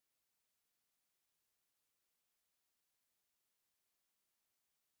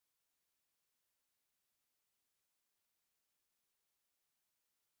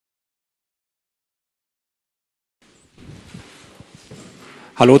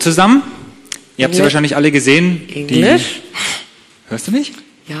Hallo zusammen. Ihr habt sie wahrscheinlich alle gesehen. Englisch? Hörst du mich?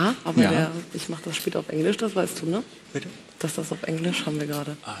 Ja, aber Ja. ich mache das später auf Englisch, das weißt du, ne? Bitte? Das auf Englisch haben wir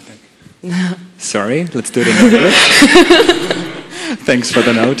gerade. Ah, danke. Sorry, let's do it in English. Thanks for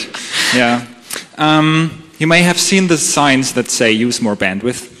the note. Yeah. You may have seen the signs that say use more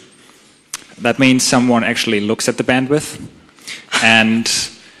bandwidth. That means someone actually looks at the bandwidth. And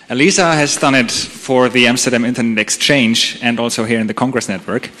Elisa has done it for the Amsterdam Internet Exchange and also here in the Congress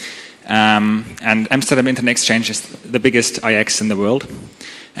Network. And Amsterdam Internet Exchange is the biggest ix in the world.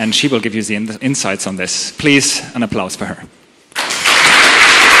 And she will give you the insights on this. Please, an applause for her.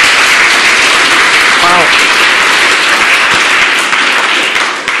 Wow.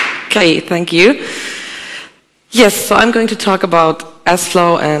 Okay, thank you. Yes, so I'm going to talk about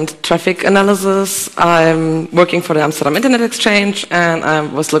sFlow and traffic analysis. I'm working for the Amsterdam Internet Exchange, and I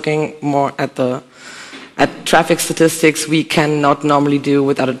was looking more at traffic statistics we cannot normally do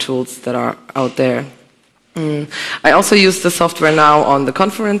with other tools that are out there. I also use the software now on the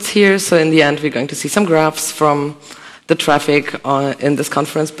conference here, so in the end we're going to see some graphs from the traffic in this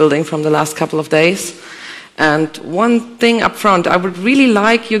conference building from the last couple of days. And one thing up front, I would really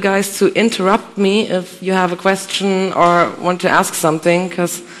like you guys to interrupt me if you have a question or want to ask something,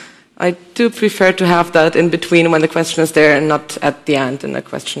 because I do prefer to have that in between when the question is there and not at the end in a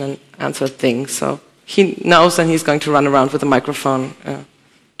question and answer thing. So he knows, and he's going to run around with a microphone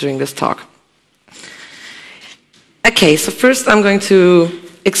during this talk. Okay, so first I'm going to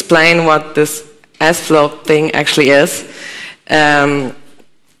explain what this sFlow thing actually is.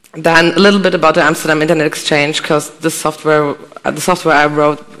 Then a little bit about the Amsterdam Internet Exchange, because the software I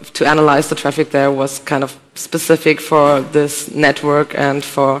wrote to analyze the traffic there was kind of specific for this network and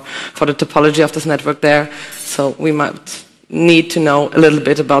for the topology of this network there. So we might need to know a little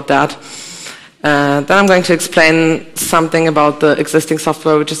bit about that. Then I'm going to explain something about the existing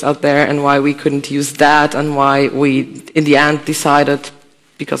software which is out there and why we couldn't use that and why we, in the end, decided,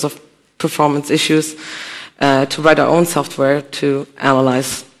 because of performance issues, to write our own software to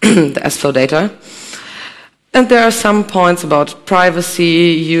analyze the sFlow data. And there are some points about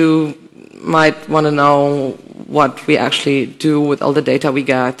privacy. You might want to know what we actually do with all the data we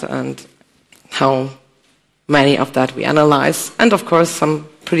get and how many of that we analyze. And of course, some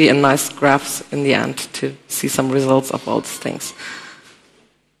pretty nice graphs in the end to see some results of all these things.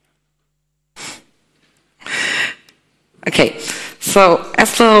 Okay, so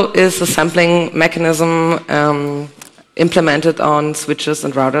sFlow is a sampling mechanism implemented on switches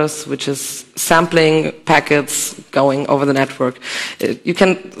and routers, which is sampling packets going over the network. You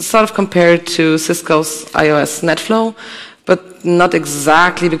can sort of compare it to Cisco's iOS NetFlow, but not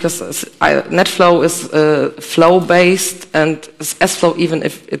exactly, because NetFlow is flow-based, and sFlow, even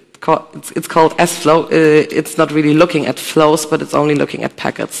if it's called sFlow, it's not really looking at flows, but it's only looking at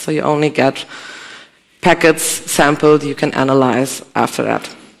packets. So you only get packets sampled you can analyze after that.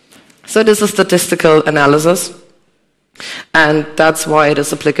 So this is statistical analysis. And that's why it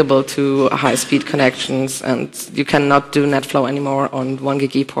is applicable to high-speed connections, and you cannot do NetFlow anymore on 1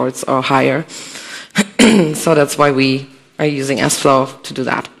 gig ports or higher. So that's why we are using sFlow to do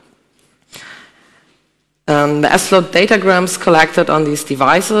that. The sFlow datagrams collected on these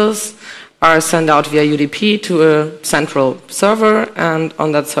devices are sent out via UDP to a central server, and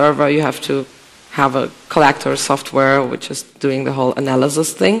on that server you have to have a collector software which is doing the whole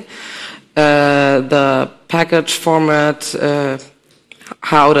analysis thing. The package format,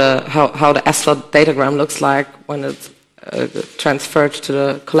 how the sFlow datagram looks like when it's transferred to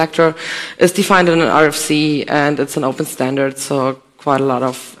the collector, is defined in an RFC, and it's an open standard, so quite a lot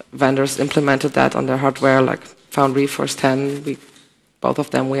of vendors implemented that on their hardware, like Foundry, Force 10, both of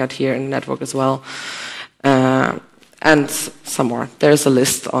them we had here in the network as well, and some more. There's a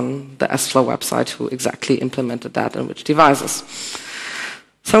list on the sFlow website who exactly implemented that and which devices.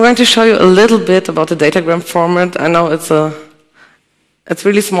 So I'm going to show you a little bit about the datagram format. I know it's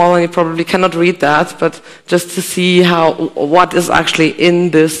really small and you probably cannot read that, but just to see what is actually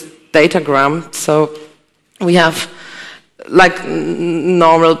in this datagram. So we have like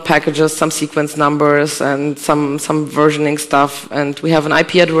normal packages, some sequence numbers and some versioning stuff, and we have an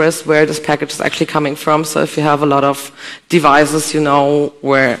IP address where this package is actually coming from. So if you have a lot of devices, you know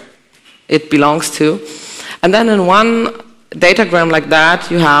where it belongs to. And then in one datagram like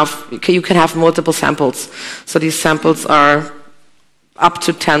that, you can have multiple samples. So these samples are up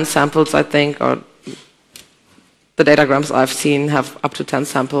to 10 samples, I think, or the datagrams I've seen have up to 10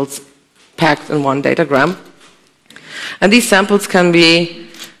 samples packed in one datagram. And these samples can be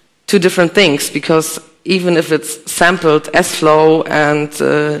two different things, because even if it's sampled sFlow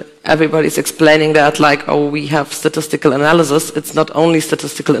and everybody's explaining that like, oh, we have statistical analysis, it's not only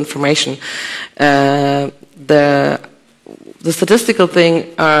statistical information. The statistical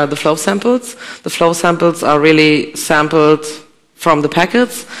thing are the flow samples. The flow samples are really sampled from the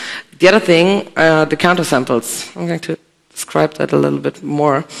packets. The other thing are the counter samples. I'm going to describe that a little bit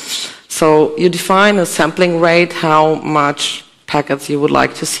more. So you define a sampling rate, how much packets you would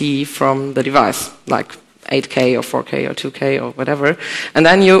like to see from the device, like 8K or 4K or 2K or whatever. And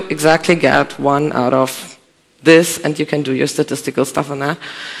then you exactly get one out of this, and you can do your statistical stuff on that.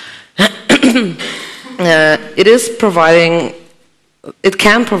 It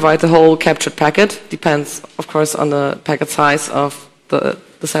can provide the whole captured packet, depends, of course, on the packet size of the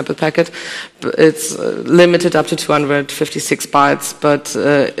sample packet. It's limited up to 256 bytes, but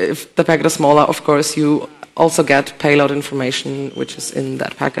if the packet is smaller, of course, you also get payload information, which is in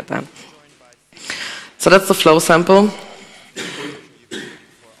that packet then. So that's the flow sample.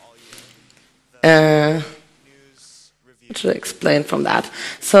 What should I explain from that?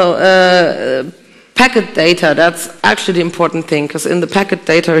 So packet data, that's actually the important thing, because in the packet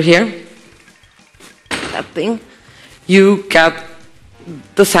data here, that thing, you get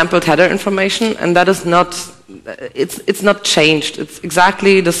the sampled header information, and that is not, it's not changed. It's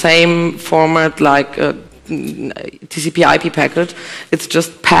exactly the same format like a TCP/IP packet. It's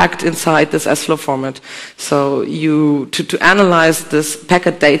just packed inside this sFlow format. So to analyze this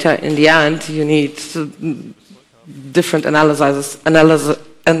packet data in the end, you need different analyzes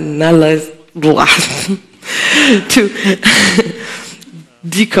to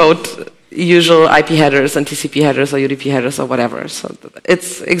decode usual IP headers and TCP headers or UDP headers or whatever. So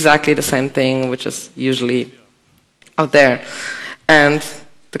it's exactly the same thing, which is usually out there. And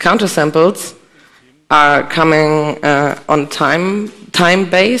the counter samples are coming on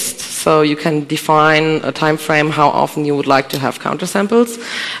time-based, so you can define a time frame how often you would like to have counter samples.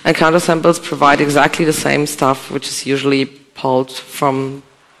 And counter samples provide exactly the same stuff, which is usually pulled from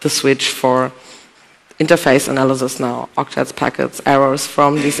the switch for interface analysis now, octets, packets, errors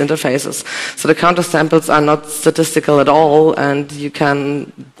from these interfaces. So the counter samples are not statistical at all, and you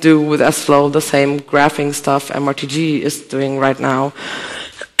can do with sFlow the same graphing stuff MRTG is doing right now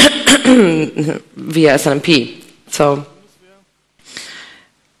via SNMP. So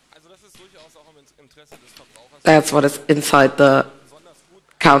that's what is inside the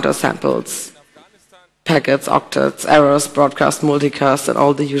counter samples. Packets, octets, errors, broadcast, multicast, and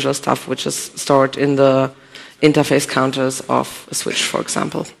all the usual stuff which is stored in the interface counters of a switch, for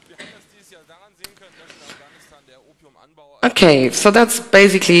example. Okay, so that's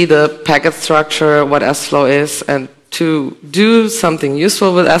basically the packet structure, what sFlow is, and to do something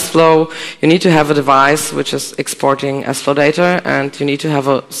useful with sFlow, you need to have a device which is exporting sFlow data, and you need to have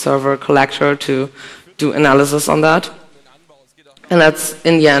a server collector to do analysis on that. And that's,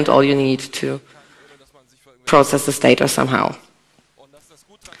 in the end, all you need to process this data somehow.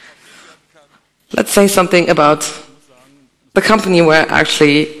 Let's say something about the company where I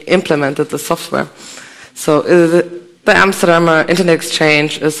actually implemented the software. So the Amsterdam Internet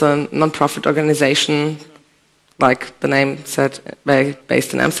Exchange is a non-profit organization, like the name said,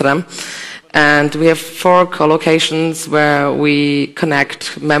 based in Amsterdam. And we have 4 co-locations where we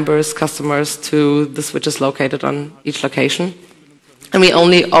connect members, customers to the switches located on each location. And we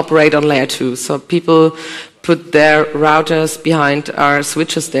only operate on layer 2, so people put their routers behind our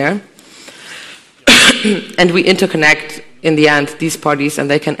switches there. And we interconnect, in the end, these parties, and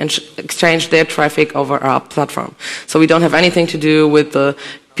they can exchange their traffic over our platform. So we don't have anything to do with the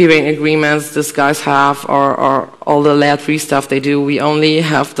peering agreements these guys have or all the layer 3 stuff they do. We only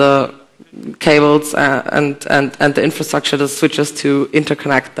have the cables and the infrastructure, the switches, to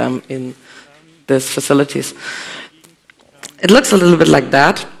interconnect them in these facilities. It looks a little bit like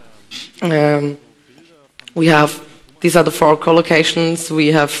that. These are the 4 co-locations. We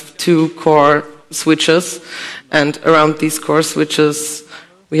have 2 core switches, and around these core switches,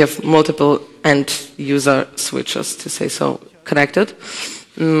 we have multiple end-user switches, to say so, connected.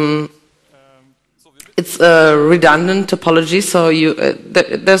 It's a redundant topology, so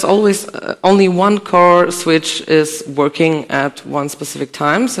there's always only one core switch is working at one specific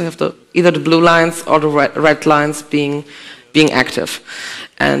time. So you have either the blue lines or the red lines being active.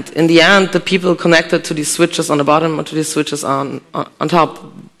 And in the end, the people connected to these switches on the bottom or to these switches on top,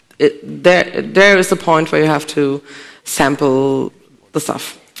 there is a point where you have to sample the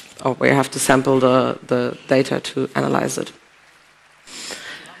stuff, or where you have to sample the data to analyze it.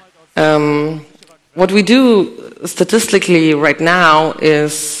 What we do statistically right now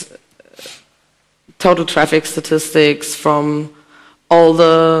is total traffic statistics from all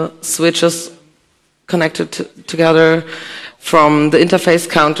the switches connected together, from the interface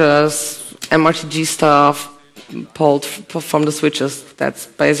counters, MRTG stuff, pulled from the switches. That's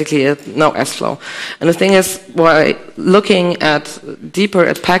basically it. No sFlow. And the thing is, by looking deeper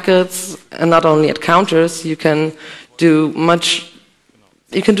at packets and not only at counters, you can do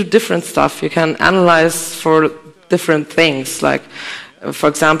different stuff. You can analyze for different things. Like, for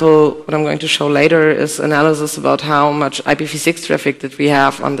example, what I'm going to show later is analysis about how much IPv6 traffic did we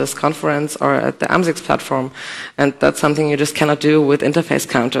have on this conference or at the ams-ix platform. And that's something you just cannot do with interface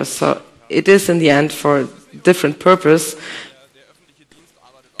counters. So it is, in the end, for different purpose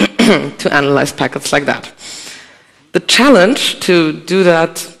to analyze packets like that. The challenge to do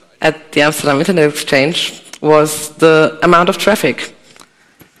that at the Amsterdam Internet Exchange was the amount of traffic.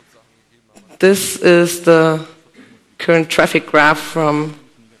 This is the current traffic graph from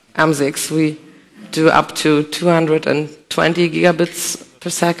ams-ix. We do up to 220 gigabits per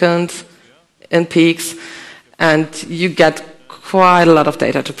second in peaks, and you get quite a lot of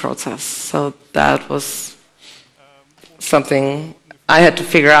data to process. So that was something I had to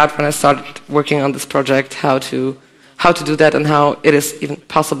figure out when I started working on this project, how to do that and how it is even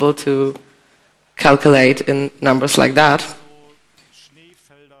possible to calculate in numbers like that.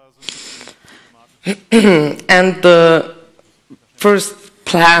 And the first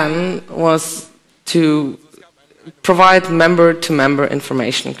plan was to provide member-to-member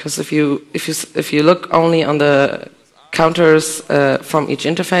information, because if you look only on the counters from each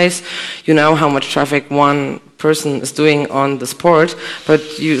interface, you know how much traffic one person is doing on this port,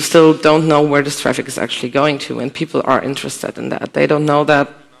 but you still don't know where this traffic is actually going to, and people are interested in that. They don't know that,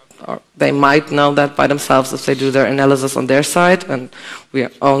 or they might know that by themselves if they do their analysis on their side, and we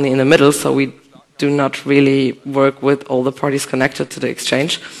are only in the middle, so we do not really work with all the parties connected to the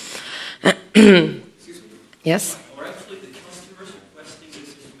exchange. Yes? Are actually the customers requesting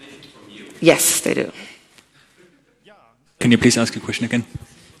this information from you? Yes, they do. Can you please ask a question again?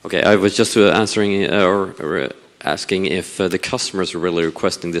 Okay, I was just answering or asking if the customers are really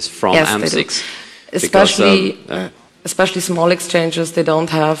requesting this from ams-ix. Especially small exchanges, they don't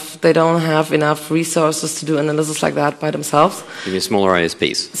have enough resources to do analysis like that by themselves. You mean smaller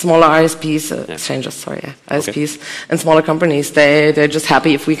ISPs? Smaller ISPs, exchanges, sorry, ISPs, okay. And smaller companies. They're just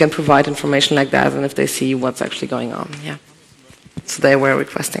happy if we can provide information like that and if they see what's actually going on. Yeah, so they were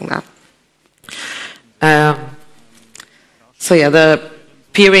requesting that. So yeah, the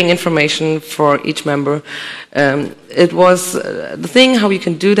peering information for each member. It was the thing how you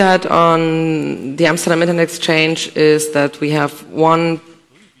can do that on the Amsterdam Internet Exchange is that we have one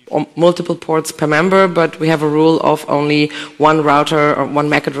or multiple ports per member, but we have a rule of only one router or one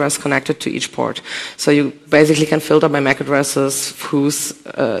MAC address connected to each port. So you basically can filter by MAC addresses whose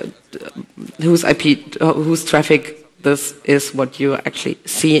traffic this is what you actually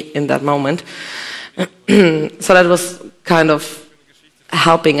see in that moment. So that was kind of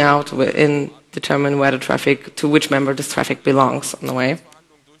helping out in determine where the traffic, to which member this traffic belongs on the way.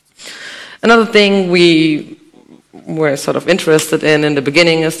 Another thing we were sort of interested in the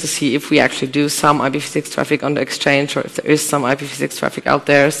beginning is to see if we actually do some IPv6 traffic on the exchange or if there is some IPv6 traffic out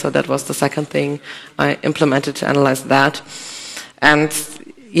there. So that was the second thing I implemented to analyze that. And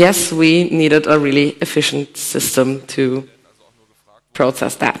yes, we needed a really efficient system to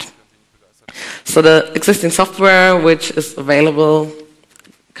process that. So the existing software, which is available,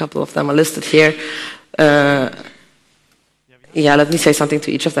 a couple of them are listed here. Yeah, let me say something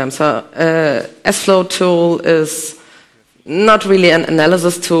to each of them. So sFlow tool is not really an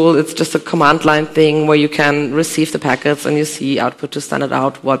analysis tool. It's just a command line thing where you can receive the packets and you see output to standard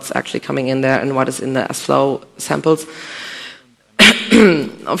out what's actually coming in there and what is in the sFlow samples.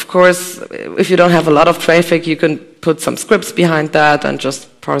 Of course, if you don't have a lot of traffic, you can put some scripts behind that and just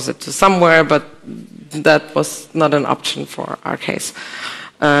parse it to somewhere, but that was not an option for our case.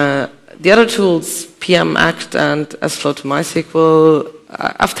 The other tools, ams-ix and sFlow to MySQL,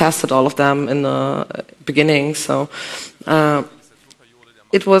 I've tested all of them in the beginning, so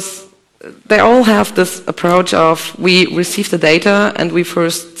they all have this approach of we receive the data and we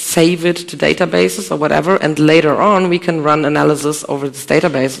first save it to databases or whatever, and later on we can run analysis over these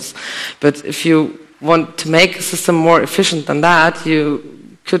databases. But if you want to make a system more efficient than that,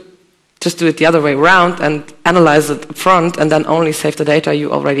 you could just do it the other way around and analyze it up front and then only save the data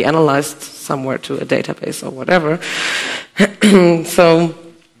you already analyzed somewhere to a database or whatever. So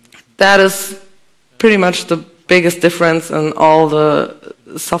that is pretty much the biggest difference in all the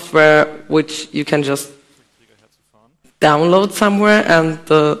software which you can just download somewhere and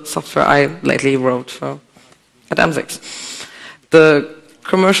the software I lately wrote at ams-ix. The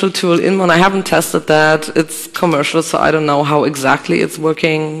commercial tool Inmon, I haven't tested that. It's commercial, so I don't know how exactly it's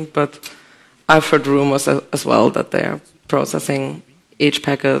working, but I've heard rumors as well that they're processing each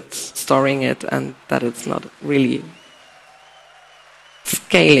packet, storing it, and that it's not really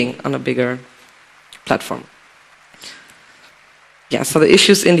scaling on a bigger platform. Yeah, so the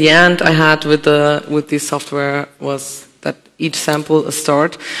issues in the end I had with this software was that each sample is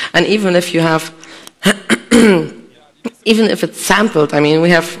stored, and even if you have, even if it's sampled, I mean, we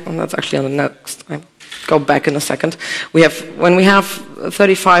have, that's actually on the next, I go back in a second. When we have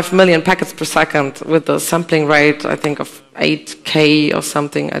 35 million packets per second with the sampling rate, I think, of 8K or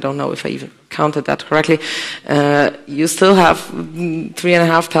something, I don't know if I even counted that correctly, you still have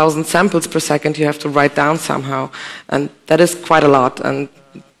 3,500 samples per second you have to write down somehow, and that is quite a lot, and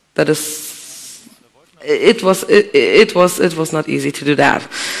that is, it was not easy to do that.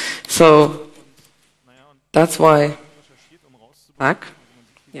 So that's why, back?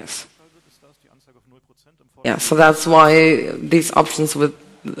 Yes. Yeah, so that's why these options with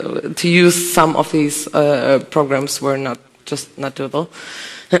to use some of these programs were not doable.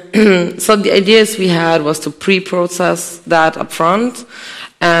 So the ideas we had was to pre-process that up front,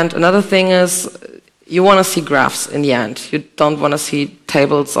 and another thing is you want to see graphs in the end. You don't want to see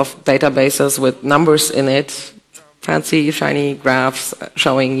tables of databases with numbers in it, fancy, shiny graphs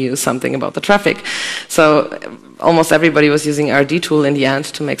showing you something about the traffic. So almost everybody was using RD tool in the end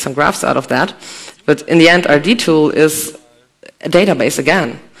to make some graphs out of that. But in the end, RD tool is a database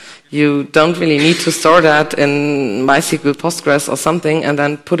again. You don't really need to store that in MySQL, Postgres or something and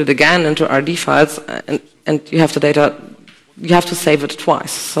then put it again into RD files, and you have the data, you have to save it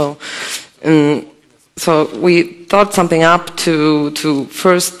twice. So we thought something up to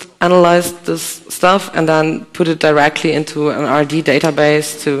first analyze this stuff and then put it directly into an RD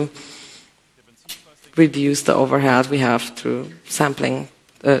database to reduce the overhead we have through sampling,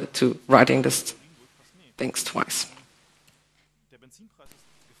 to writing this things twice.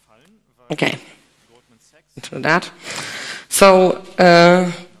 Okay, into that. So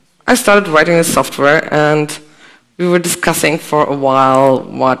I started writing this software, and we were discussing for a while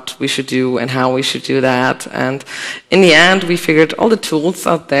what we should do and how we should do that. And in the end, we figured all the tools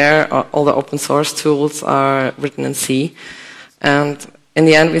out there, all the open source tools are written in C. And in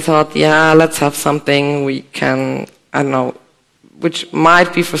the end, we thought, yeah, let's have something we can, I don't know, which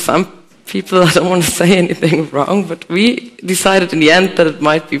might be for some people, I don't want to say anything wrong, but we decided in the end that it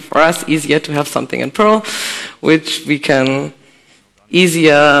might be for us easier to have something in Perl, which we can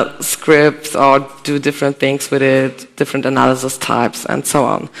easier script or do different things with it, different analysis types, and so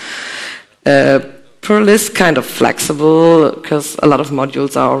on. Perl is kind of flexible because a lot of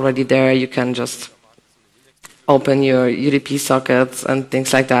modules are already there. You can just open your UDP sockets and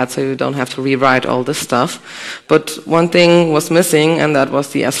things like that, so you don't have to rewrite all this stuff. But one thing was missing, and that was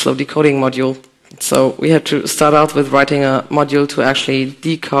the sFlow decoding module. So we had to start out with writing a module to actually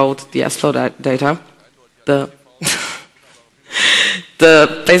decode the sFlow data.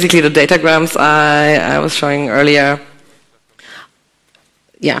 Basically the datagrams I was showing earlier.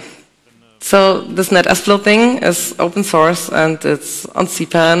 Yeah. So this net sFlow thing is open source and it's on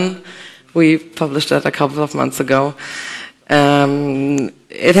CPAN. We published that a couple of months ago.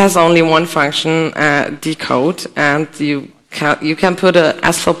 It has only one function, decode, and you can put a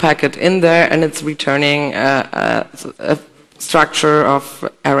sFlow packet in there, and it's returning a structure of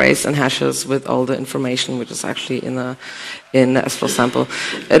arrays and hashes with all the information which is actually in the sFlow sample.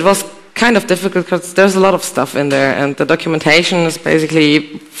 It was kind of difficult because there's a lot of stuff in there, and the documentation is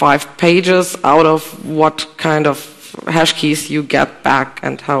basically 5 pages out of what kind of hash keys you get back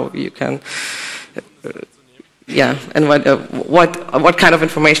and how you can, and what kind of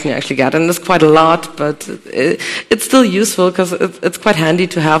information you actually get. And there's quite a lot, but it's still useful because it's quite handy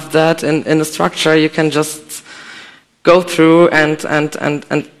to have that in a structure. You can just go through and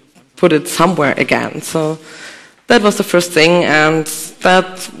put it somewhere again. So that was the first thing, and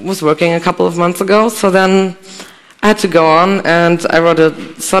that was working a couple of months ago. So then I had to go on, and I wrote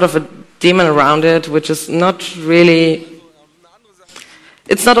a sort of a daemon around it, which is not really,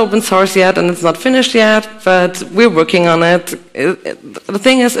 it's not open source yet and it's not finished yet, but we're working on it. The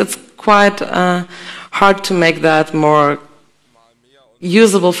thing is, it's quite hard to make that more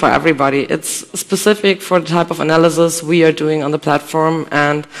usable for everybody. It's specific for the type of analysis we are doing on the platform,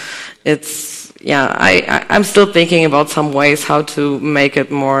 and it's, I'm still thinking about some ways how to make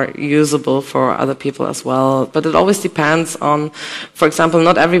it more usable for other people as well. But it always depends on, for example,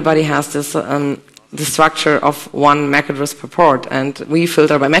 not everybody has this the structure of one MAC address per port, and we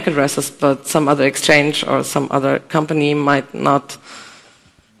filter by MAC addresses, but some other exchange or some other company might not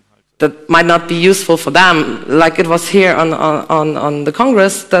be useful for them. Like it was here on the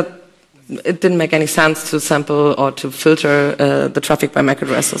Congress, that it didn't make any sense to sample or to filter the traffic by MAC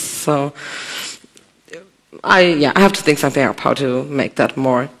addresses. So I have to think something up how to make that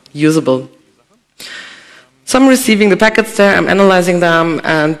more usable. So I'm receiving the packets there, I'm analyzing them,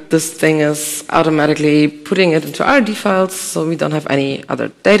 and this thing is automatically putting it into RD files, so we don't have any other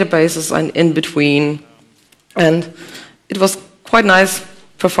databases in between. And it was quite nice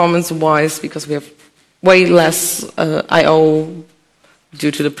performance-wise, because we have way less I/O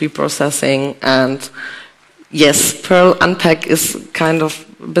due to the pre-processing. And yes, Perl unpack is kind of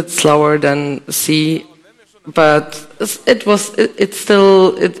a bit slower than C, but it's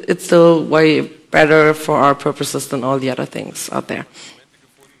still way better for our purposes than all the other things out there.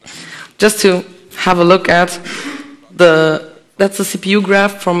 Just to have a look at that's the CPU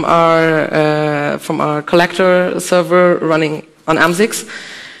graph from our collector server running on ams-ix.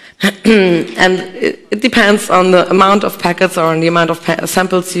 And it depends on the amount of packets or on the amount of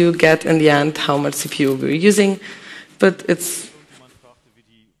samples you get in the end, how much CPU we're using. But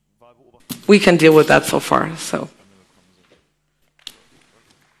we can deal with that so far. So.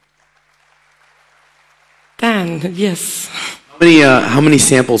 Dan, yes. How many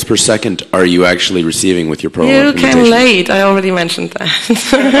samples per second are you actually receiving with your Perl implementation? You came late. I already mentioned that.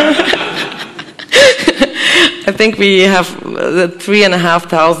 I think we have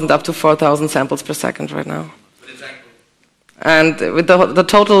 3,500 up to 4,000 samples per second right now. And with the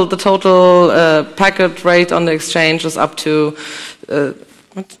total packet rate on the exchange is up to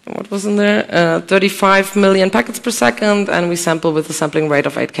what was in there? 35 million packets per second, and we sample with a sampling rate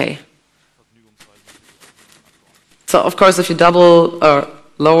of 8K. So of course, if you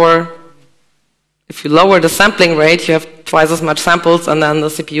lower the sampling rate, you have twice as much samples, and then the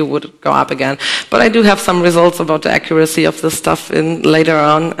CPU would go up again. But I do have some results about the accuracy of this stuff later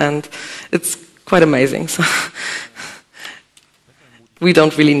on, and it's quite amazing. So we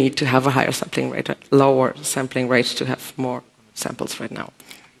don't really need to have a higher sampling rate, lower sampling rate to have more samples right now.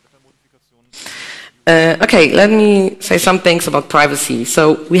 Okay, let me say some things about privacy.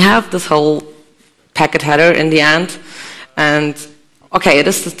 So we have this whole packet header in the end, and okay, it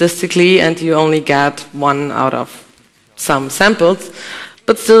is statistically, and you only get 1 out of some samples,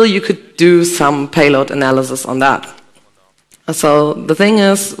 but still you could do some payload analysis on that. So the thing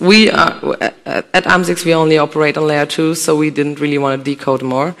is, at ams-ix we only operate on layer 2, so we didn't really want to decode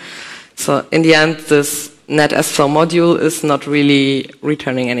more. So in the end, this net sFlow module is not really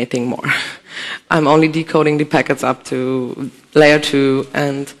returning anything more. I'm only decoding the packets up to layer 2,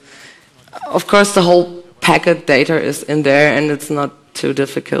 and of course, the whole packet data is in there, and it's not too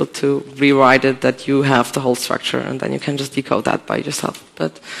difficult to rewrite it that you have the whole structure, and then you can just decode that by yourself.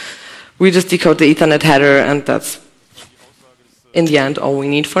 But we just decode the Ethernet header, and that's, in the end, all we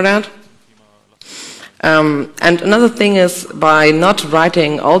need for that. And another thing is, by not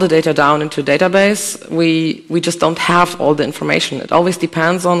writing all the data down into a database, we just don't have all the information. It always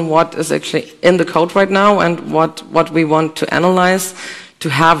depends on what is actually in the code right now and what we want to analyze to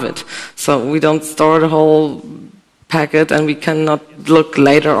have it. So we don't store the whole packet, and we cannot look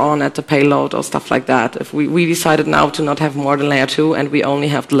later on at the payload or stuff like that. If we decided now to not have more than layer 2, and we only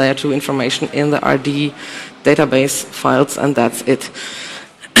have the layer 2 information in the RD database files, and that's it.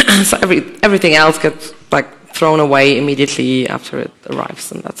 So everything else gets thrown away immediately after it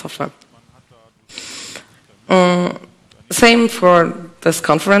arrives in that software. Same for this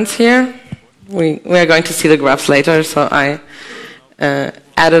conference here. We are going to see the graphs later, so I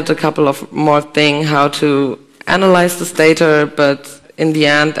added a couple of more things how to analyze this data, but in the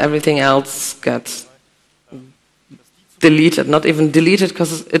end everything else gets deleted. Not even deleted,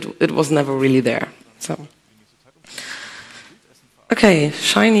 because it was never really there. So, okay,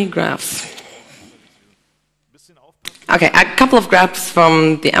 shiny graphs. Okay, a couple of graphs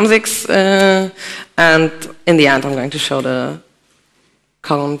from the ams-ix, and in the end I'm going to show the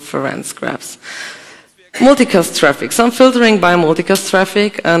conference graphs. Multicast traffic. So I'm filtering by multicast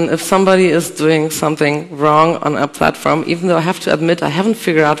traffic, and if somebody is doing something wrong on a platform, even though I have to admit I haven't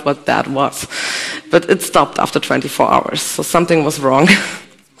figured out what that was, but it stopped after 24 hours, so something was wrong.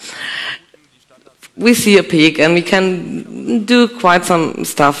 We see a peak, and we can do quite some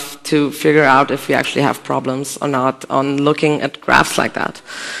stuff to figure out if we actually have problems or not on looking at graphs like that.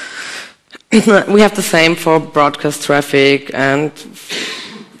 We have the same for broadcast traffic and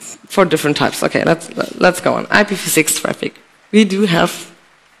for different types. Okay, let's go on. IPv6 traffic. We do have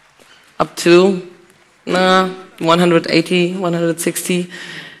up to 180, 160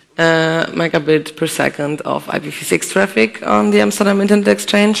 megabit per second of IPv6 traffic on the Amsterdam Internet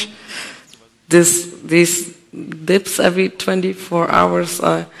Exchange. These dips every 24 hours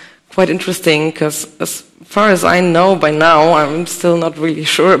are quite interesting, because far as I know by now, I'm still not really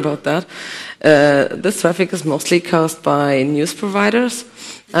sure about that. This traffic is mostly caused by news providers,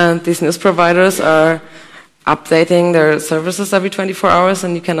 and these news providers are updating their services every 24 hours,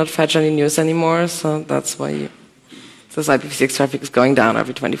 and you cannot fetch any news anymore, so that's why this IPv6 traffic is going down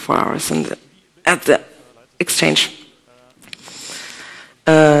every 24 hours and at the exchange.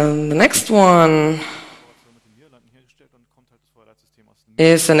 The next one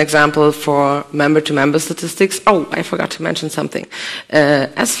is an example for member-to-member statistics. Oh, I forgot to mention something.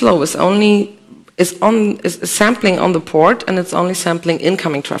 sFlow is sampling on the port, and it's only sampling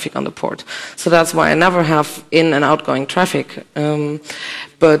incoming traffic on the port. So that's why I never have in and outgoing traffic.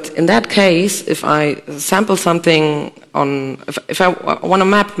 But in that case, if I sample something if I want to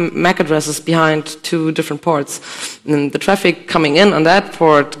map MAC addresses behind two different ports, then the traffic coming in on that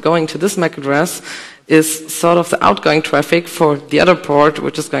port going to this MAC address is sort of the outgoing traffic for the other port,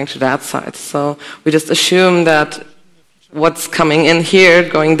 which is going to that side. So we just assume that what's coming in here,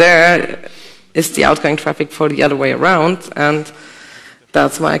 going there, is the outgoing traffic for the other way around, and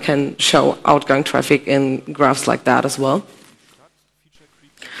that's why I can show outgoing traffic in graphs like that as well.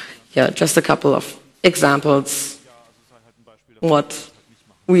 Yeah, just a couple of examples what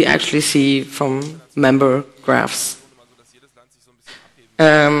we actually see from member graphs.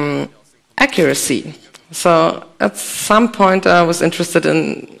 Accuracy. So at some point I was interested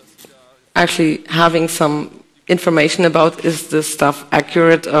in actually having some information about is this stuff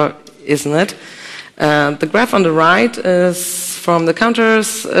accurate or isn't it? The graph on the right is from the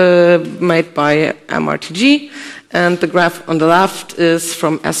counters made by MRTG, and the graph on the left is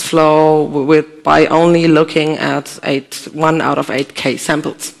from sFlow by only looking at 1 out of 8K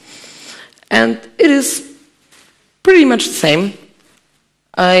samples. And it is pretty much the same.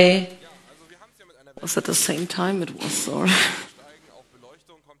 Was at the same time it was, or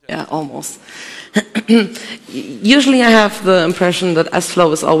yeah, almost. Usually I have the impression that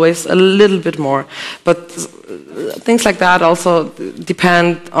sFlow is always a little bit more, but things like that also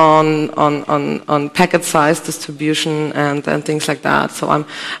depend on packet size distribution and things like that. So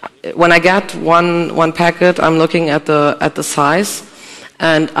when I get one packet, I'm looking at the size,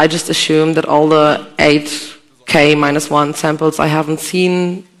 and I just assume that all the 8K-1 samples I haven't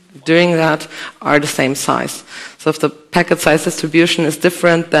seen during that are the same size. So if the packet size distribution is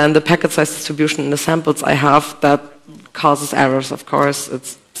different than the packet size distribution in the samples I have, that causes errors, of course.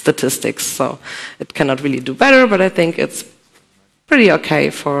 It's statistics, so it cannot really do better, but I think it's pretty okay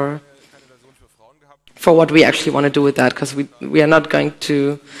for what we actually want to do with that, because we are not going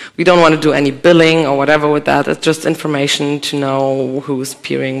to, we don't want to do any billing or whatever with that. It's just information to know who's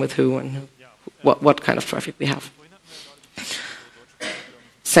peering with who and what kind of traffic we have.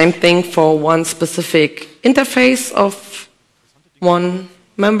 Same thing for one specific interface of one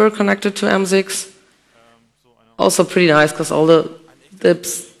member connected to ams-ix. Also pretty nice, because all the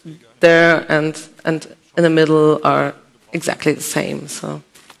dips there and in the middle are exactly the same. So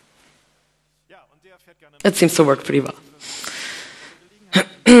it seems to work pretty well.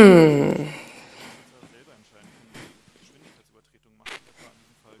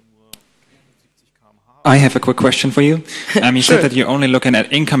 I have a quick question for you. You Sure. said that you're only looking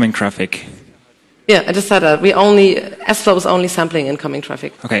at incoming traffic. Yeah, I just said that. sFlow is only sampling incoming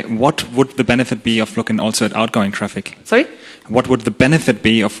traffic. Okay, what would the benefit be of looking also at outgoing traffic? Sorry? What would the benefit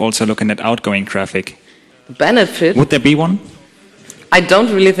be of also looking at outgoing traffic? Benefit? Would there be one? I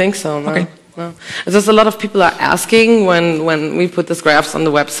don't really think so, no. Okay. No. There's a lot of people are asking when we put these graphs on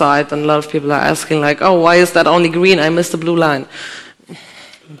the website, and a lot of people are asking like, oh, why is that only green? I missed the blue line.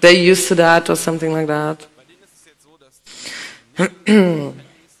 They're used to that or something like that.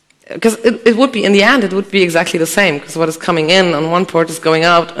 Because it would be, in the end, it would be exactly the same, because what is coming in on one port is going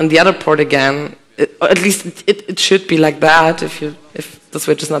out on the other port again. Or at least it should be like that if the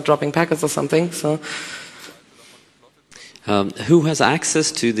switch is not dropping packets or something. So. Who has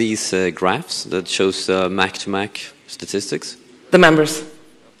access to these graphs that shows MAC-to-MAC statistics? The members.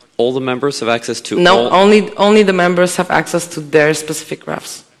 All the members have access to No, all? only the members have access to their specific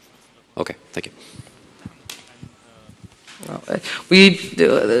graphs. Okay, thank you.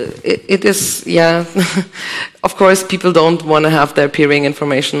 It is, yeah. Of course, people don't want to have their peering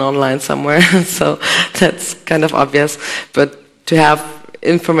information online somewhere, so that's kind of obvious. But to have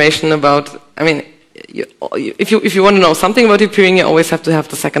information about, I mean, if you want to know something about your peering, you always have to have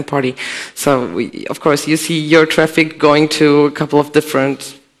the second party. So, of course, you see your traffic going to a couple of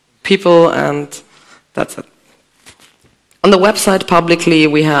different people, and that's it. On the website, publicly,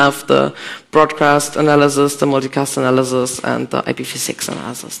 we have the broadcast analysis, the multicast analysis, and the IPv6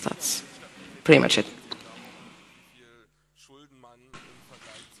 analysis. That's pretty much it.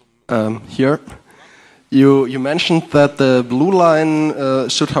 Here. You mentioned that the blue line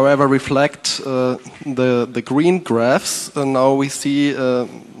should, however, reflect the green graphs. And now we see,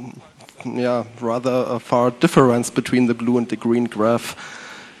 rather a far difference between the blue and the green graph.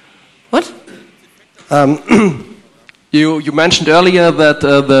 What? You mentioned earlier that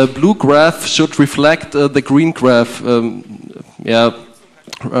the blue graph should reflect the green graph,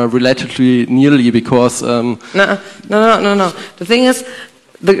 relatively nearly, because No. The thing is,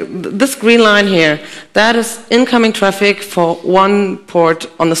 this green line here, that is incoming traffic for one port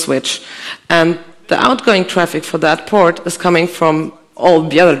on the switch, and the outgoing traffic for that port is coming from all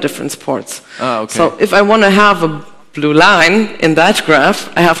the other different ports. Okay. So if I want to have a blue line in that graph,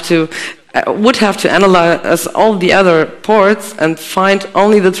 I would have to analyze all the other ports and find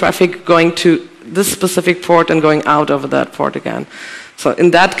only the traffic going to this specific port and going out over that port again. So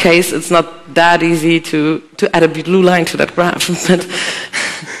in that case, it's not that easy to add a blue line to that graph.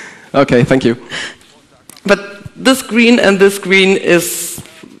 Okay, thank you. But this green and this green is,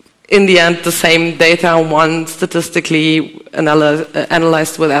 in the end, the same data, one statistically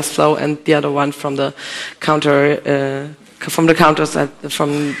analyzed with sFlow and the other one from the counters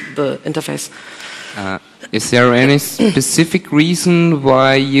from the interface. Is there any specific reason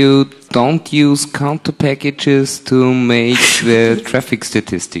why you don't use counter packages to make the traffic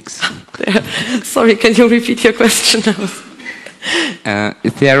statistics? Sorry, can you repeat your question?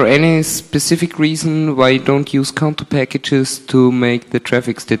 Is there any specific reason why you don't use counter packages to make the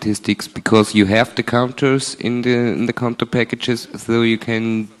traffic statistics? Because you have the counters in the counter packages, so you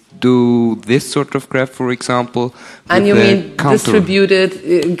can do this sort of graph, for example. And you mean distribute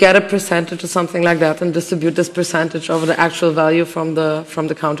it, get a percentage or something like that, and distribute this percentage over the actual value from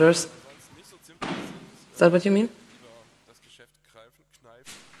the counters? Is that what you mean?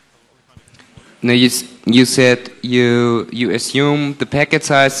 No, you said you assume the packet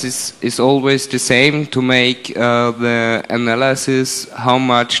size is always the same to make the analysis how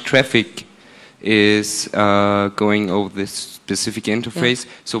much traffic is going over this specific interface.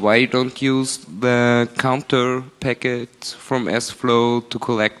 Yeah. So why you don't use the counter packet from sFlow to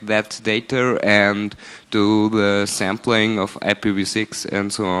collect that data and do the sampling of IPv6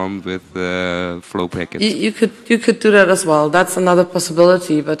 and so on with the flow packets? You could do that as well. That's another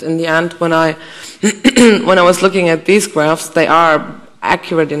possibility. But in the end, when I when I was looking at these graphs, they are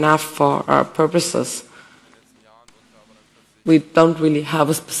accurate enough for our purposes. We don't really have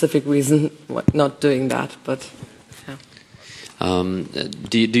a specific reason why not doing that, but yeah.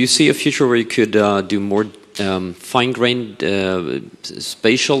 Do you see a future where you could do more fine-grained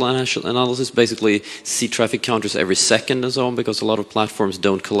spatial analysis, basically see traffic counters every second and so on, because a lot of platforms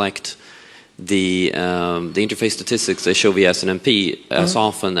don't collect the interface statistics they show via SNMP as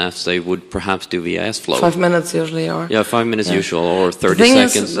often as they would perhaps do via sFlow. 5 minutes usually, or 5 minutes usual, or 30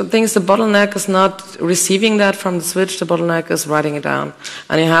 seconds. The thing is, the bottleneck is not receiving that from the switch. The bottleneck is writing it down,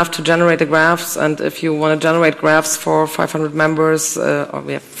 and you have to generate the graphs. And if you want to generate graphs for 500 members, or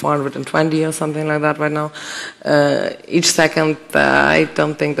we have 420 or something like that right now, each second, I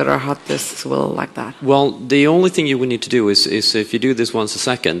don't think that our hot disks will like that. Well, the only thing you would need to do is if you do this once a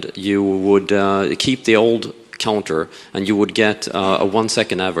second, you would keep the old counter, and you would get a 1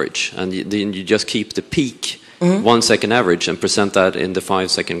 second average, and then you just keep the peak 1 second average and present that in the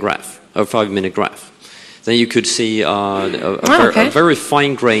 5 second graph or 5 minute graph. Then you could see a very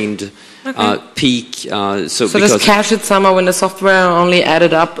fine grained peak. So just cache it somewhere when the software only add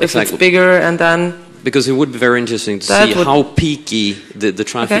it up if it's bigger, and then. Because it would be very interesting to see how peaky the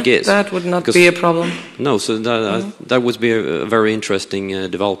traffic is. That would not be a problem. No, so that would be a very interesting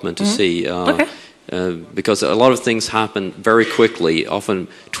development to see. Because a lot of things happen very quickly. Often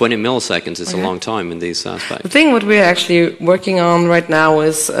 20 milliseconds is a long time in these aspects. The thing what we're actually working on right now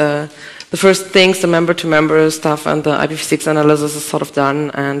is the first things, the member-to-member stuff and the IPv6 analysis is sort of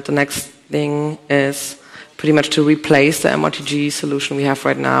done. And the next thing is pretty much to replace the MRTG solution we have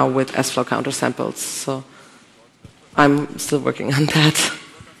right now with sFlow counter samples. So I'm still working on that.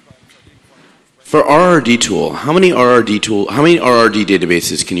 For RRD tool, how many RRD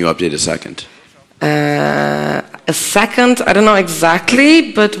databases can you update a second? A second, I don't know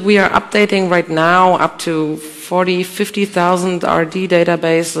exactly, but we are updating right now up to 50,000 RD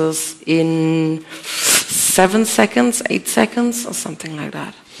databases in 7 seconds, 8 seconds, or something like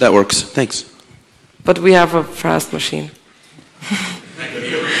that. That works. Thanks. But we have a fast machine.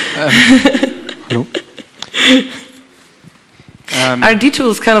 Hello. RD tool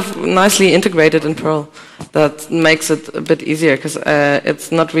is kind of nicely integrated in Perl. That makes it a bit easier because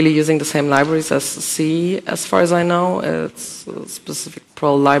it's not really using the same libraries as C, as far as I know. It's a specific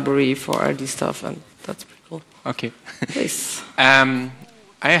Perl library for RD stuff, and that's pretty cool. Okay. Yes. I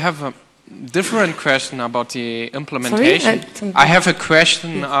have different question about the implementation. Sorry? I have a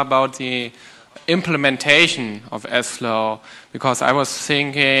question about the implementation of sFlow, because I was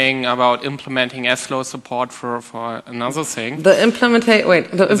thinking about implementing sFlow support for another thing. The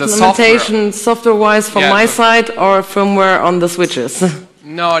implementation software-wise from my side or firmware on the switches?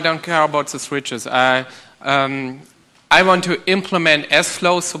 No, I don't care about the switches. I want to implement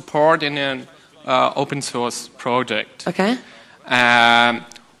sFlow support in an open source project. Okay.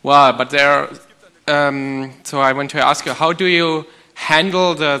 Well, but there. So I want to ask you, how do you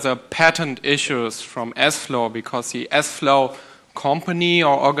handle the patent issues from sFlow, because the sFlow company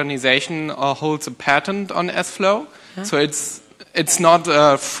or organization holds a patent on sFlow, so it's not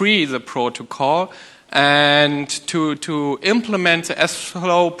free, the protocol, and to implement the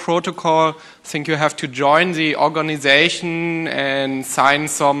sFlow protocol, I think you have to join the organization and sign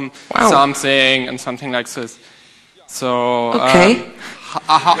something and something like this. So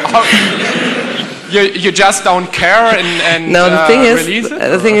You just don't care and no, release it?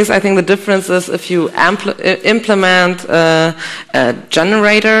 The thing is, I think the difference is if you implement a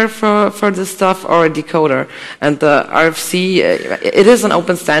generator for this stuff or a decoder. And the RFC, it is an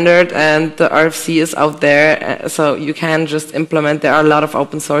open standard, and the RFC is out there, so you can just implement. There are a lot of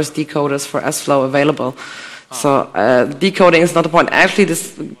open source decoders for sFlow available. So decoding is not the point. Actually,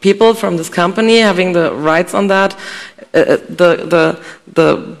 this people from this company having the rights on that, the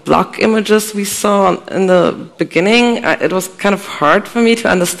block images we saw in the beginning, it was kind of hard for me to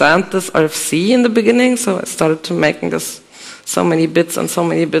understand this RFC in the beginning. So I started to making this so many bits and so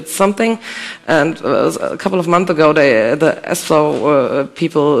many bits something. And a couple of months ago, the sFlow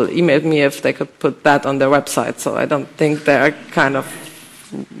people emailed me if they could put that on their website. So I don't think they're kind of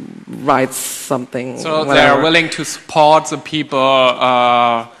writes something. So they are willing to support the people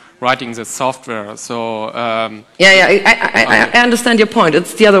writing the software. So I understand your point.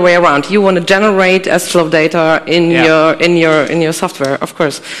 It's the other way around. You want to generate sFlow data in your software, of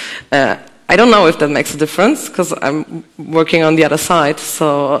course. I don't know if that makes a difference because I'm working on the other side,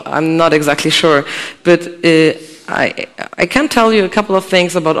 so I'm not exactly sure. But I can tell you a couple of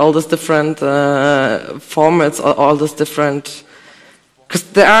things about all these different formats, all these different. Because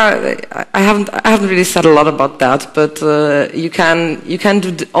there are, I haven't really said a lot about that, but you can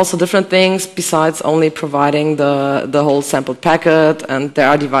do also different things besides only providing the whole sampled packet. And there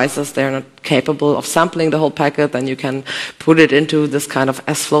are devices that are not capable of sampling the whole packet, and you can put it into this kind of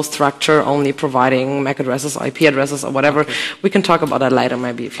sFlow structure, only providing MAC addresses, IP addresses, or whatever. Okay. We can talk about that later,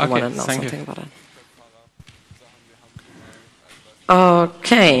 maybe, if you want to know something about it.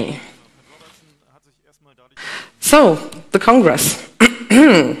 Okay. So the Congress.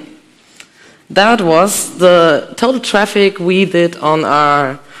 That was the total traffic we did on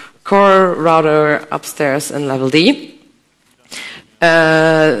our core router upstairs in level D.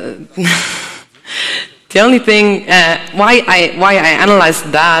 The only thing why I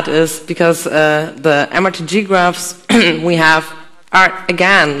analyzed that is because the MRTG graphs we have are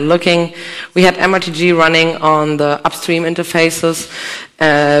again looking. We had MRTG running on the upstream interfaces,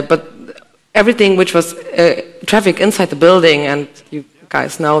 but everything which was traffic inside the building, and you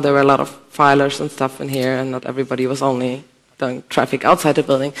guys know there were a lot of filers and stuff in here, and not everybody was only doing traffic outside the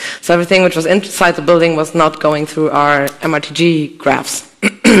building. So everything which was inside the building was not going through our MRTG graphs.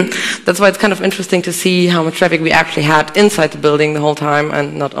 That's why it's kind of interesting to see how much traffic we actually had inside the building the whole time,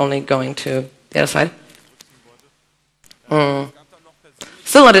 and not only going to the other side.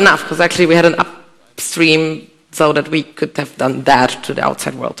 Still not enough, because actually we had an upstream so that we could have done that to the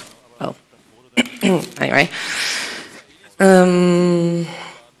outside world. Well, anyway.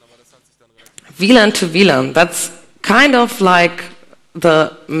 VLAN to VLAN, that's kind of like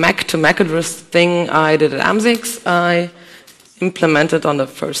the MAC to MAC address thing I did at ams-ix. I implemented on the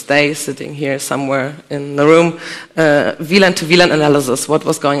first day, sitting here somewhere in the room, VLAN to VLAN analysis, what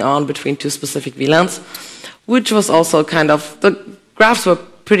was going on between two specific VLANs, which was also kind of, the graphs were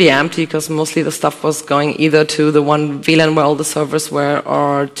pretty empty because mostly the stuff was going either to the one VLAN where all the servers were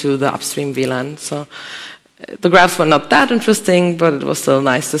or to the upstream VLAN. So the graphs were not that interesting, but it was still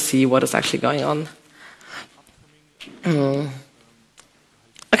nice to see what is actually going on.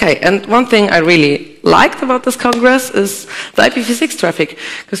 Okay, and one thing I really liked about this Congress is the IPv6 traffic,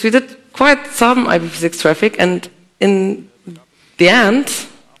 because we did quite some IPv6 traffic, and in the end,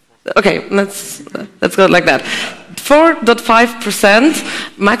 okay, let's go like that.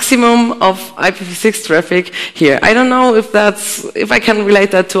 4.5% maximum of IPv6 traffic here. I don't know if I can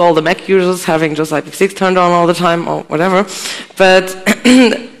relate that to all the Mac users having just IPv6 turned on all the time or whatever, but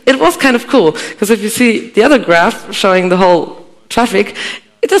it was kind of cool, because if you see the other graph showing the whole traffic,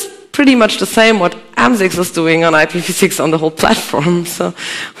 it is pretty much the same what ams-ix is doing on IPv6 on the whole platform. So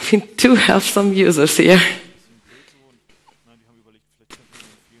we do have some users here.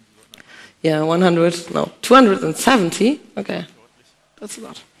 Yeah, 270. Okay, that's a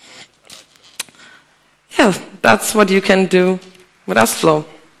lot. Yeah, that's what you can do with sFlow.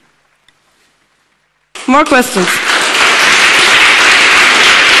 More questions?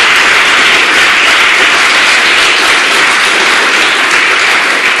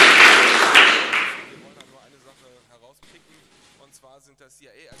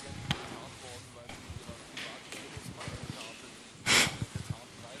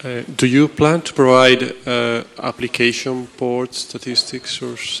 Do you plan to provide application port statistics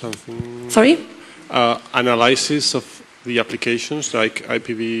or something? Sorry? Analysis of the applications, like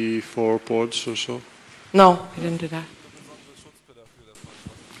IPv4 ports or so? No, I didn't do that.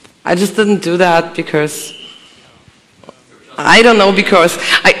 I just didn't do that because I don't know, because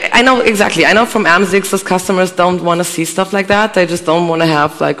I know exactly. I know from ams-ix that customers don't want to see stuff like that. They just don't want to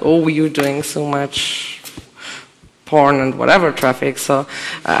have like, oh, you're doing so much porn and whatever traffic. So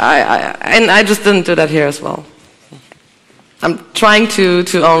I just didn't do that here as well. I'm trying to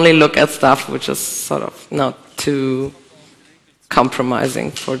only look at stuff which is sort of not too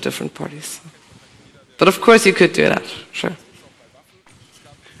compromising for different parties. But of course you could do that, sure.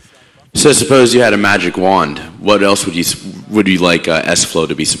 So suppose you had a magic wand. What else would you like sFlow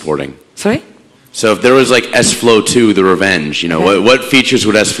to be supporting? Sorry? So if there was like sFlow 2, the Revenge, you know, what features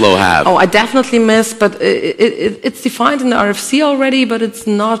would sFlow have? Oh, I definitely miss, but it's defined in the RFC already, but it's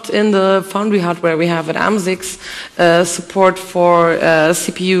not in the Foundry hardware we have at ams-ix, support for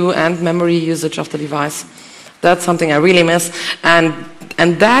CPU and memory usage of the device. That's something I really miss. And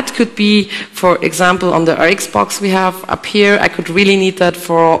that could be, for example, on the RX box we have up here, I could really need that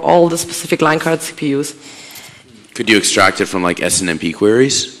for all the specific line card CPUs. Could you extract it from like SNMP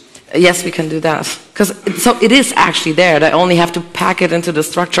queries? Yes, we can do that. So it is actually there. They only have to pack it into the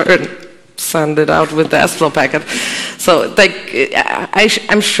structure and send it out with the sFlow packet. So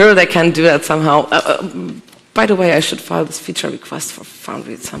I'm sure they can do that somehow. By the way, I should file this feature request for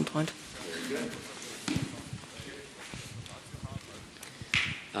Foundry at some point.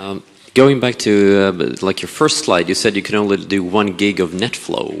 Going back to like your first slide, you said you can only do 1 gig of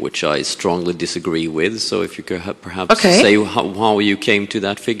NetFlow, which I strongly disagree with. So if you could perhaps say how you came to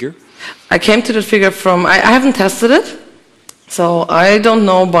that figure? I came to that figure from, I haven't tested it, so I don't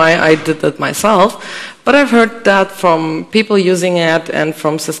know why I did that myself, but I've heard that from people using it and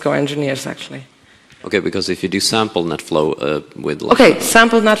from Cisco engineers actually. Okay, because if you do sample NetFlow with... Like okay,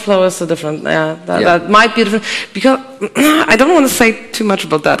 sample NetFlow is a different, that might be different, because I don't want to say too much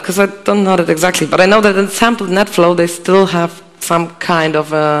about that, because I don't know that exactly, but I know that in sample NetFlow they still have some kind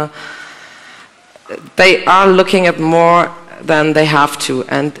of they are looking at more than they have to,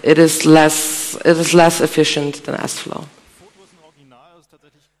 and it is less efficient than sFlow.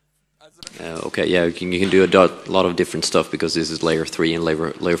 Okay, yeah, you can do a lot of different stuff because this is layer 3 and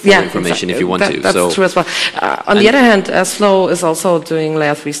layer 4 information if you want to. That's true as well. On the other hand, sFlow is also doing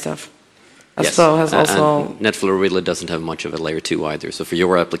layer 3 stuff. sFlow has also... And NetFlow really doesn't have much of a layer 2 either. So for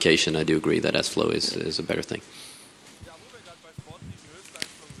your application, I do agree that sFlow is a better thing.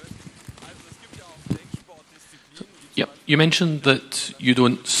 Yep. You mentioned that you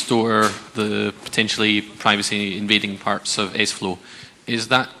don't store the potentially privacy invading parts of sFlow. Is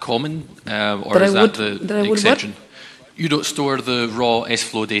that common, or is that the exception? You don't store the raw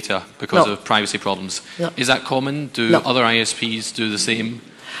sFlow data because of privacy problems. No. Is that common? Do other ISPs do the same?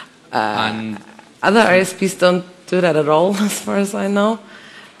 Other ISPs don't do that at all, as far as I know.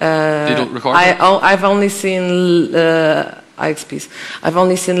 They don't record it? I've only seen IXPs. I've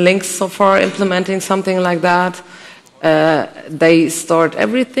only seen Links so far implementing something like that. They stored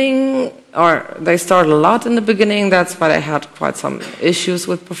everything, or they stored a lot in the beginning. That's why they had quite some issues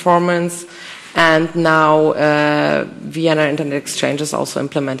with performance. And now Vienna Internet Exchange is also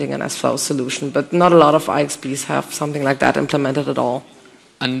implementing an sFlow solution, but not a lot of IXPs have something like that implemented at all.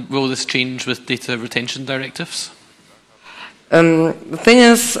 And will this change with data retention directives? The thing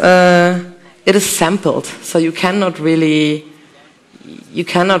is, it is sampled, so you cannot really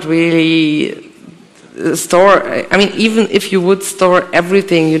store. I mean, even if you would store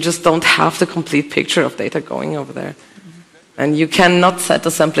everything, you just don't have the complete picture of data going over there. And you cannot set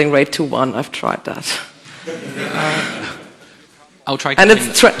the sampling rate to 1. I've tried that. I'll try to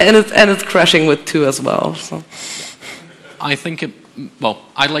and it's crashing with 2 as well. So. I think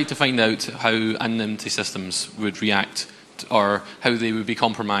I'd like to find out how anonymity systems would react or how they would be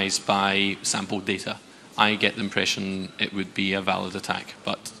compromised by sampled data. I get the impression it would be a valid attack,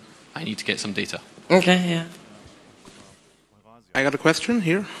 but I need to get some data. Okay, yeah. I got a question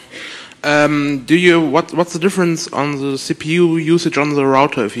here. What's the difference on the CPU usage on the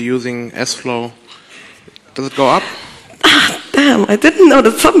router if you're using sFlow? Does it go up? Damn, I didn't know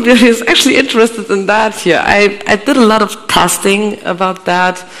that somebody is actually interested in that here. I did a lot of testing about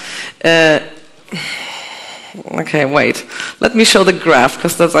that. Okay, wait. Let me show the graph,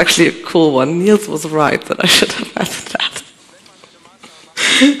 because that's actually a cool one. Niels was right that I should have added that.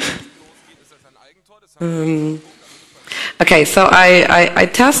 Okay, so I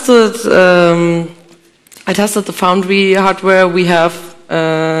tested the Foundry hardware we have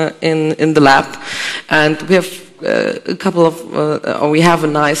in the lab, and we have we have a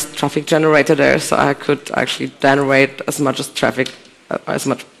nice traffic generator there, so I could actually generate as much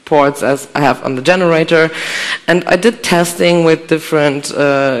ports as I have on the generator. And I did testing with different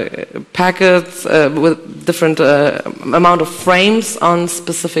packets, with different amount of frames on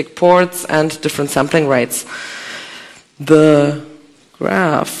specific ports and different sampling rates. The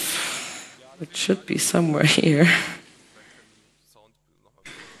graph, it should be somewhere here.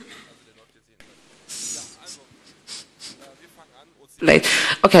 Late.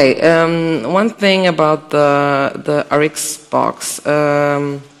 Okay, one thing about the RX box.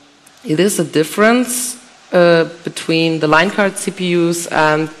 It is a difference between the line card CPUs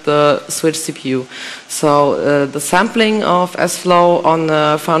and the switch CPU. So the sampling of sFlow on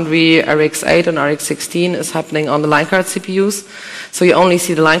the Foundry RX8 and RX16 is happening on the line card CPUs. So you only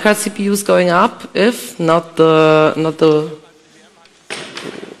see the line card CPUs going up, if not the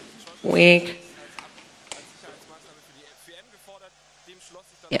weak.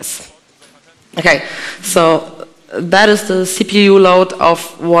 Yes. Okay, so that is the CPU load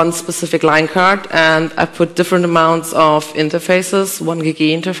of one specific line card, and I put different amounts of interfaces, 1 gig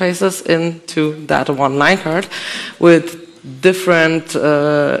interfaces, into that one line card with different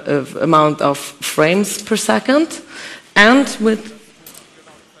amount of frames per second and with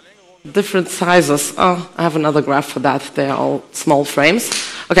different sizes. Oh, I have another graph for that. They're all small frames.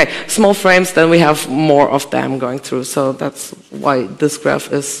 Okay, small frames, then we have more of them going through, so that's why this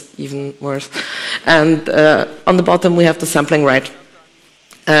graph is even worse. And on the bottom we have the sampling rate.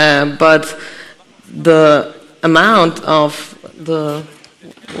 But the amount of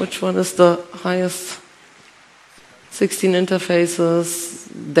which one is the highest? 16 interfaces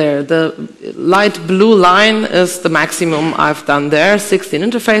there. The light blue line is the maximum I've done there. 16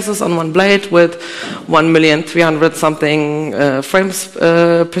 interfaces on one blade with 1,300,000 something frames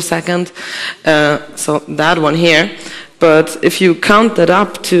per second. So that one here. But if you count that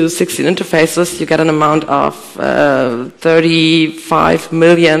up to 16 interfaces, you get an amount of 35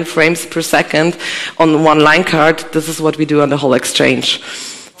 million frames per second on one line card. This is what we do on the whole exchange.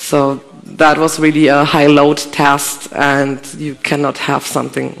 So that was really a high load test, and you cannot have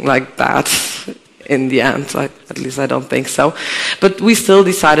something like that in the end. At least I don't think so. But we still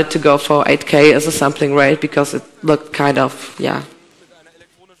decided to go for 8K as a sampling rate because it looked kind of,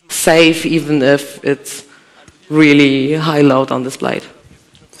 safe, even if it's really high load on this blade.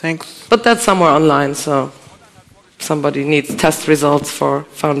 Thanks. But that's somewhere online, so somebody needs test results for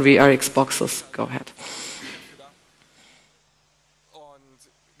Foundry RX boxes. Go ahead.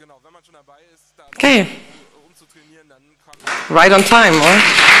 Okay. Right on time, or?